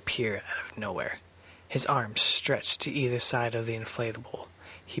seemed to appear out of nowhere. His arms stretched to either side of the inflatable.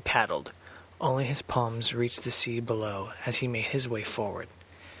 He paddled. Only his palms reached the sea below as he made his way forward.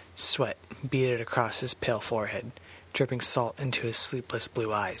 Sweat beaded across his pale forehead, dripping salt into his sleepless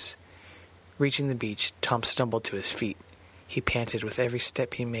blue eyes. Reaching the beach, Tom stumbled to his feet. He panted with every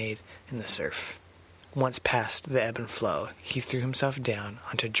step he made in the surf. Once past the ebb and flow, he threw himself down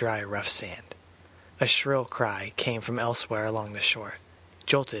onto dry, rough sand. A shrill cry came from elsewhere along the shore.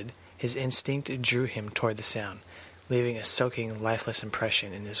 Jolted, his instinct drew him toward the sound, leaving a soaking, lifeless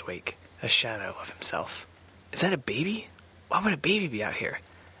impression in his wake, a shadow of himself. Is that a baby? Why would a baby be out here?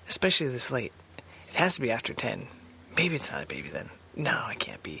 Especially this late. It has to be after 10. Maybe it's not a baby then. No, it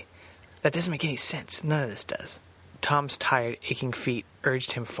can't be. That doesn't make any sense. None of this does. Tom's tired, aching feet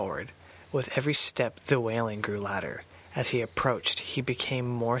urged him forward. With every step, the wailing grew louder. As he approached, he became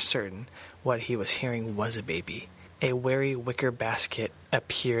more certain what he was hearing was a baby. A wary wicker basket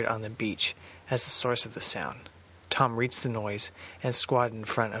appeared on the beach as the source of the sound. Tom reached the noise and squatted in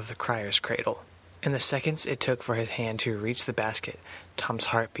front of the crier's cradle. In the seconds it took for his hand to reach the basket, Tom's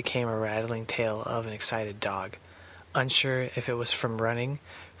heart became a rattling tale of an excited dog. Unsure if it was from running,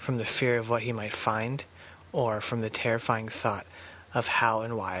 from the fear of what he might find, or from the terrifying thought of how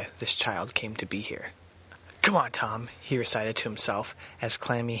and why this child came to be here. "Come on, Tom," he recited to himself as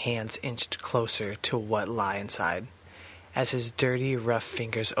clammy hands inched closer to what lay inside. As his dirty, rough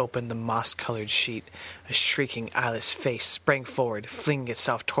fingers opened the moss-colored sheet, a shrieking, eyeless face sprang forward, flinging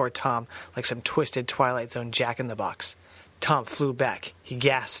itself toward Tom like some twisted Twilight Zone jack-in-the-box. Tom flew back. He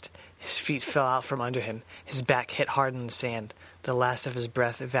gasped. His feet fell out from under him. His back hit hard in the sand. The last of his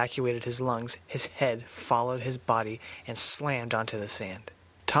breath evacuated his lungs. His head followed his body and slammed onto the sand.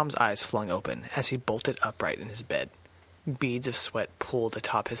 Tom's eyes flung open as he bolted upright in his bed. Beads of sweat pooled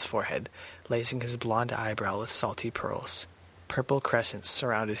atop his forehead, lacing his blonde eyebrow with salty pearls. Purple crescents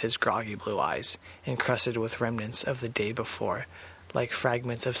surrounded his groggy blue eyes, encrusted with remnants of the day before, like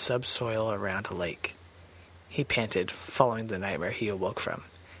fragments of subsoil around a lake. He panted, following the nightmare he awoke from,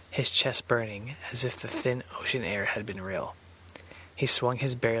 his chest burning as if the thin ocean air had been real. He swung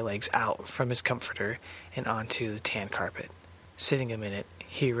his bare legs out from his comforter and onto the tan carpet. Sitting a minute,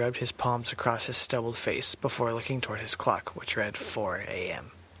 he rubbed his palms across his stubbled face before looking toward his clock, which read 4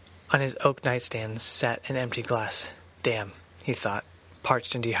 a.m. On his oak nightstand sat an empty glass. Damn, he thought,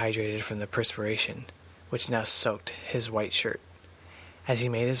 parched and dehydrated from the perspiration, which now soaked his white shirt. As he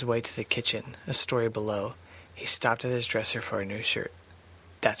made his way to the kitchen, a story below, he stopped at his dresser for a new shirt.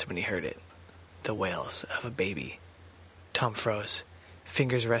 That's when he heard it. The wails of a baby. Tom froze,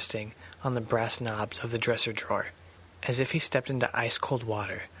 fingers resting on the brass knobs of the dresser drawer. As if he stepped into ice-cold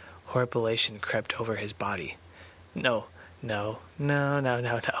water, horripilation crept over his body. No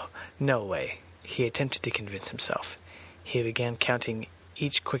way. He attempted to convince himself. He began counting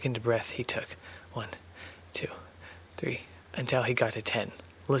each quickened breath he took. 1, 2, 3, until he got to 10,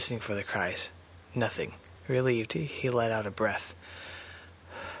 listening for the cries. Nothing. Relieved, he let out a breath.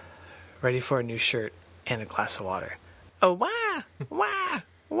 Ready for a new shirt and a glass of water. Oh, wah! Wah!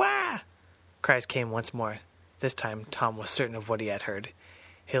 Wah! Cries came once more. This time, Tom was certain of what he had heard.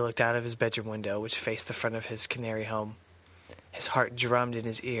 He looked out of his bedroom window, which faced the front of his canary home. His heart drummed in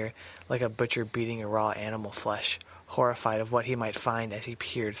his ear like a butcher beating a raw animal flesh, horrified of what he might find as he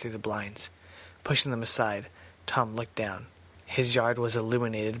peered through the blinds. Pushing them aside, Tom looked down. His yard was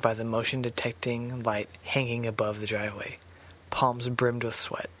illuminated by the motion-detecting light hanging above the driveway. Palms brimmed with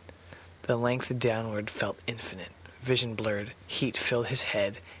sweat. The length downward felt infinite. Vision blurred. Heat filled his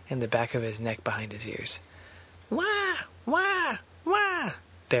head and the back of his neck behind his ears. Wah! Wah! Wah!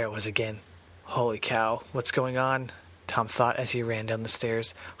 There it was again. Holy cow, what's going on? Tom thought as he ran down the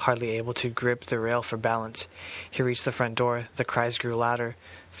stairs, hardly able to grip the rail for balance. He reached the front door. The cries grew louder.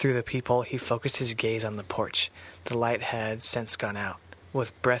 Through the peephole, he focused his gaze on the porch. The light had since gone out.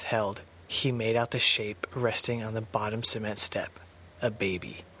 With breath held, he made out the shape resting on the bottom cement step. A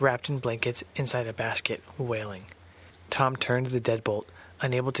baby, wrapped in blankets inside a basket, wailing. Tom turned the deadbolt,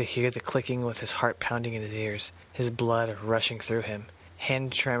 Unable to hear the clicking with his heart pounding in his ears, his blood rushing through him.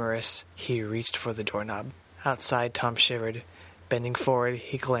 Hand tremorous, he reached for the doorknob. Outside, Tom shivered. Bending forward,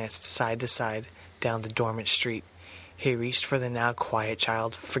 he glanced side to side down the dormant street. He reached for the now quiet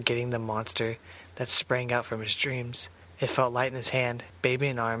child, forgetting the monster that sprang out from his dreams. It felt light in his hand, baby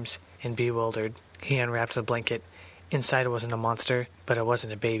in arms, and bewildered. He unwrapped the blanket. Inside wasn't a monster, but it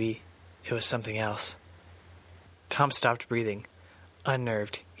wasn't a baby. It was something else. Tom stopped breathing.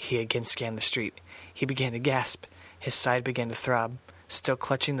 Unnerved, he again scanned the street. He began to gasp. His side began to throb. Still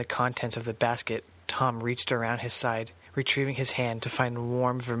clutching the contents of the basket, Tom reached around his side, retrieving his hand to find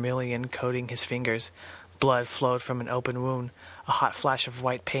warm vermilion coating his fingers. Blood flowed from an open wound. A hot flash of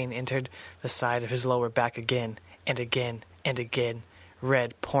white pain entered the side of his lower back again, and again, and again.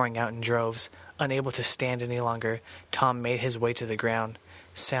 Red pouring out in droves. Unable to stand any longer, Tom made his way to the ground.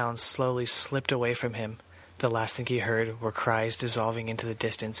 Sounds slowly slipped away from him. The last thing he heard were cries dissolving into the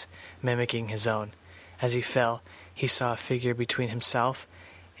distance, mimicking his own. As he fell, he saw a figure between himself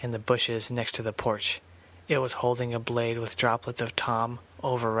and the bushes next to the porch. It was holding a blade with droplets of Tom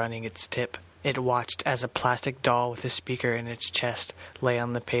overrunning its tip. It watched as a plastic doll with a speaker in its chest lay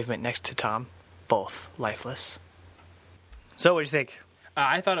on the pavement next to Tom, both lifeless. So, what'd you think?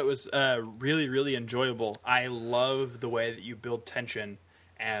 I thought it was really, really enjoyable. I love the way that you build tension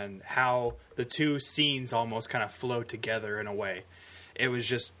and how the two scenes almost kind of flow together in a way. It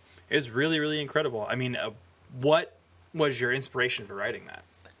was really, really incredible. I mean, what was your inspiration for writing that?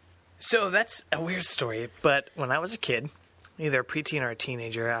 So that's a weird story, but when I was a kid, either a preteen or a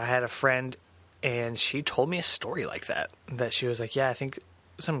teenager, I had a friend, and she told me a story like that. That she was like, yeah, I think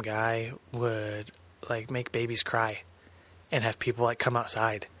some guy would, like, make babies cry and have people, like, come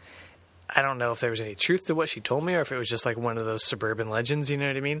outside. I don't know if there was any truth to what she told me or if it was just, like, one of those suburban legends, you know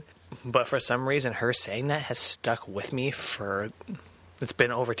what I mean? But for some reason, her saying that has stuck with me for... It's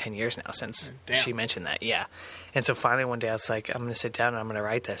been over 10 years now since she mentioned that, yeah. And so finally one day I was like, I'm going to sit down and I'm going to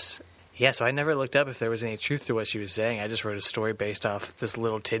write this. Yeah, so I never looked up if there was any truth to what she was saying. I just wrote a story based off this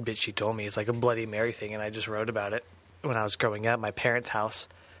little tidbit she told me. It's like a Bloody Mary thing, and I just wrote about it. When I was growing up, my parents' house,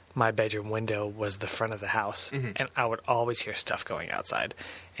 my bedroom window was the front of the house, and I would always hear stuff going outside.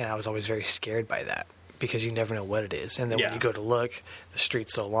 And I was always very scared by that because you never know what it is. And then when you go to look, the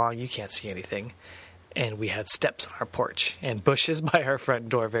street's so long, you can't see anything. And we had steps on our porch and bushes by our front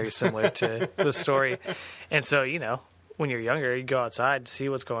door, very similar to the story. And so, you know, when you're younger, you go outside to see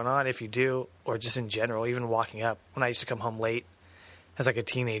what's going on, if you do, or just in general, even walking up. When I used to come home late as like a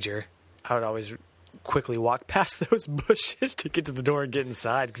teenager, I would always quickly walk past those bushes to get to the door and get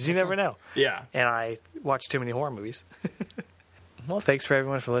inside, because you never know. Yeah. And I watch too many horror movies. Well, thanks for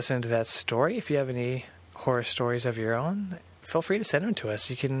everyone for listening to that story. If you have any horror stories of your own, feel free to send them to us.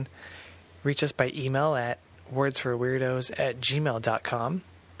 You can reach us by email at wordsforweirdos@gmail.com.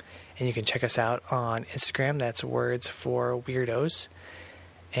 And you can check us out on Instagram. That's Words for Weirdos.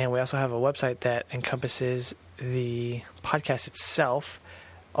 And we also have a website that encompasses the podcast itself,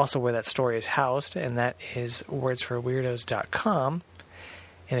 also where that story is housed, and that is wordsforweirdos.com.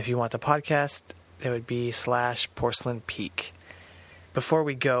 And if you want the podcast, that would be /Porcelain Peak. Before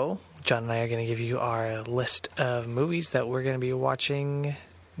we go, John and I are going to give you our list of movies that we're going to be watching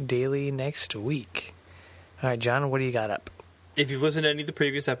daily next week. All right, John, what do you got up? If you've listened to any of the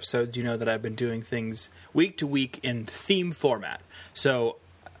previous episodes, you know that I've been doing things week to week in theme format. So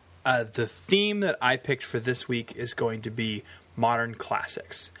the theme that I picked for this week is going to be modern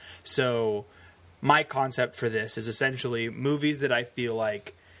classics. So my concept for this is essentially movies that I feel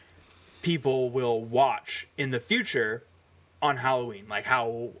like people will watch in the future on Halloween, like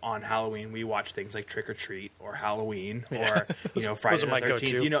how on Halloween we watch things like Trick or Treat or Halloween or Friday the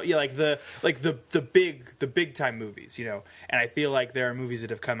 13th. Like the big time movies, And I feel like there are movies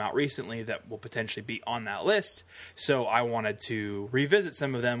that have come out recently that will potentially be on that list. So I wanted to revisit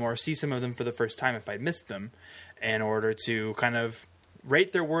some of them or see some of them for the first time if I missed them, in order to kind of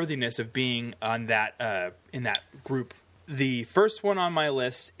rate their worthiness of being on that in that group. The first one on my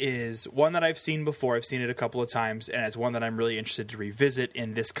list is one that I've seen before. I've seen it a couple of times, and it's one that I'm really interested to revisit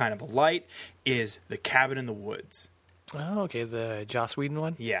in this kind of a light, is The Cabin in the Woods. Oh, okay, the Joss Whedon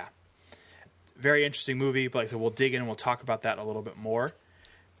one? Yeah. Very interesting movie, but like I said, we'll dig in and we'll talk about that a little bit more.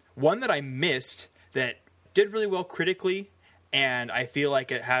 One that I missed that did really well critically, and I feel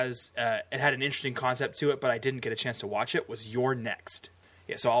like it had an interesting concept to it, but I didn't get a chance to watch it, was You're Next.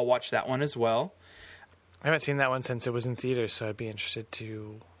 Yeah, so I'll watch that one as well. I haven't seen that one since it was in theaters, so I'd be interested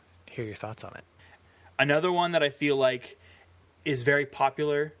to hear your thoughts on it. Another one that I feel like is very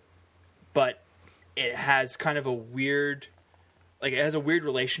popular, but it has kind of a weird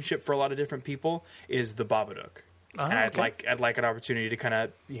relationship for a lot of different people, is The Babadook. and I'd like an opportunity to kind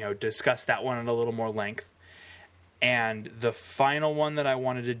of discuss that one in a little more length. And the final one that I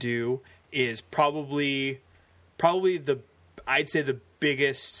wanted to do is probably I'd say the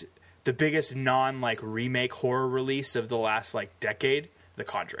biggest non remake horror release of the last decade, The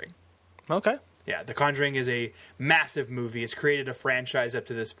Conjuring. Okay. Yeah, The Conjuring is a massive movie. It's created a franchise up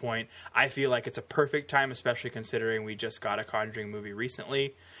to this point. I feel like it's a perfect time, especially considering we just got a Conjuring movie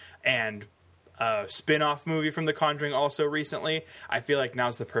recently, and a spin-off movie from The Conjuring also recently. I feel like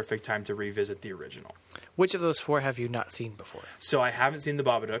now's the perfect time to revisit the original. Which of those 4 have you not seen before? So I haven't seen The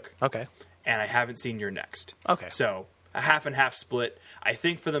Babadook. Okay. And I haven't seen You're Next. Okay. So a half and half split. I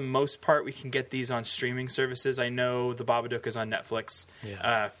think for the most part we can get these on streaming services. I know The Babadook is on Netflix.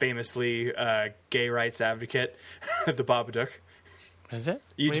 Yeah. Famously gay rights advocate, The Babadook. Is it?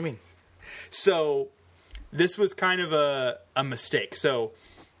 What do you mean? So this was kind of a mistake. So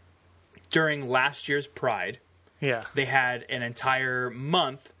during last year's Pride, they had an entire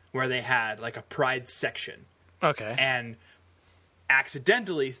month where they had a Pride section. Okay. And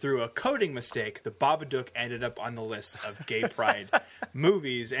accidentally, through a coding mistake, The Babadook ended up on the list of gay pride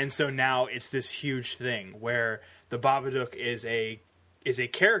movies, and so now it's this huge thing where The Babadook is a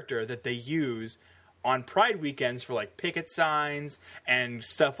character that they use on Pride weekends for picket signs and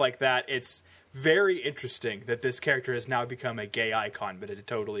stuff like that. It's very interesting that this character has now become a gay icon, but it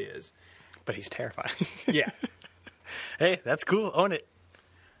totally is. But he's terrifying. Yeah. Hey, that's cool. Own it.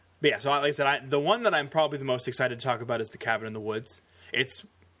 But yeah, so like I said, the one that I'm probably the most excited to talk about is The Cabin in the Woods. It's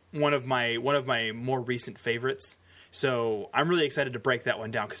one of my more recent favorites. So I'm really excited to break that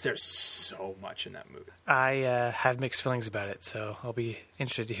one down because there's so much in that movie. I have mixed feelings about it, so I'll be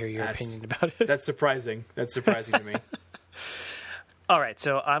interested to hear your opinion about it. That's surprising. That's surprising to me. All right,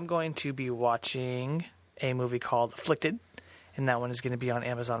 so I'm going to be watching a movie called Afflicted, and that one is going to be on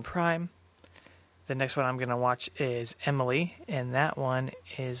Amazon Prime. The next one I'm going to watch is Emily, and that one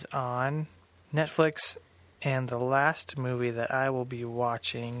is on Netflix. And the last movie that I will be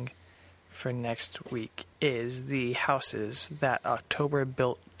watching for next week is The Houses That October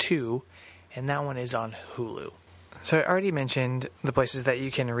Built 2, and that one is on Hulu. So I already mentioned the places that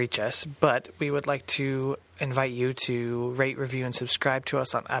you can reach us, but we would like to invite you to rate, review, and subscribe to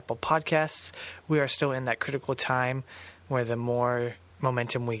us on Apple Podcasts. We are still in that critical time where the more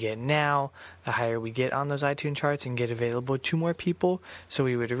momentum we get now, the higher we get on those iTunes charts and get available to more people. So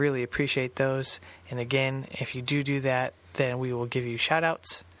we would really appreciate those. And again, if you do that, then we will give you shout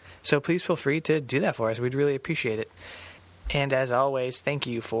outs. So please feel free to do that for us. We'd really appreciate it. And as always, thank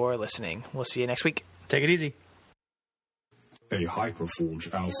you for listening. We'll see you next week. Take it easy. A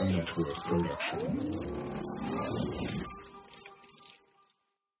Hyperforge Alpha Network production.